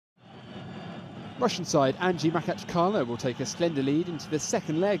Russian side Anzhi1677 will take a slender lead into the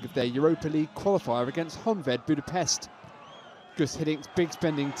second leg of their Europa League qualifier against Honvéd Budapest. Gus Hiddink's big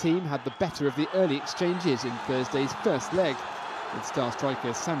spending team had the better of the early exchanges in Thursday's first leg, with star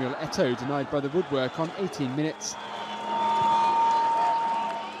striker Samuel Eto'o denied by the woodwork on 18 minutes.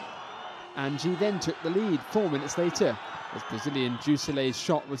 Anzhi then took the lead 4 minutes later, as Brazilian Jusile's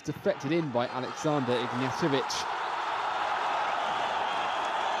shot was deflected in by Alexander Ignatovic.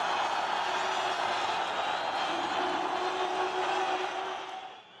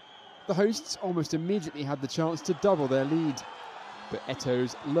 The hosts almost immediately had the chance to double their lead, but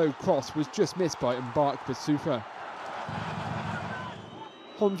Eto'o's low cross was just missed by Mbark Basufa.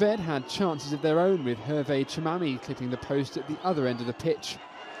 Honvéd had chances of their own, with Hervé Chamami clipping the post at the other end of the pitch.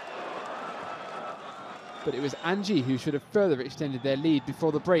 But it was Anzhi who should have further extended their lead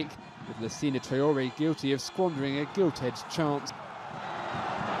before the break, with Lassina Traoré guilty of squandering a gilt-edged chance.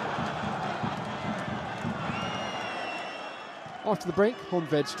 After the break,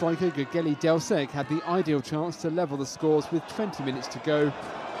 Honvéd striker Gugeli Delseg had the ideal chance to level the scores with 20 minutes to go.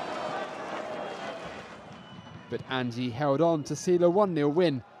 But Anzhi held on to seal a 1-0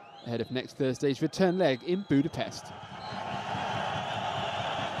 win ahead of next Thursday's return leg in Budapest.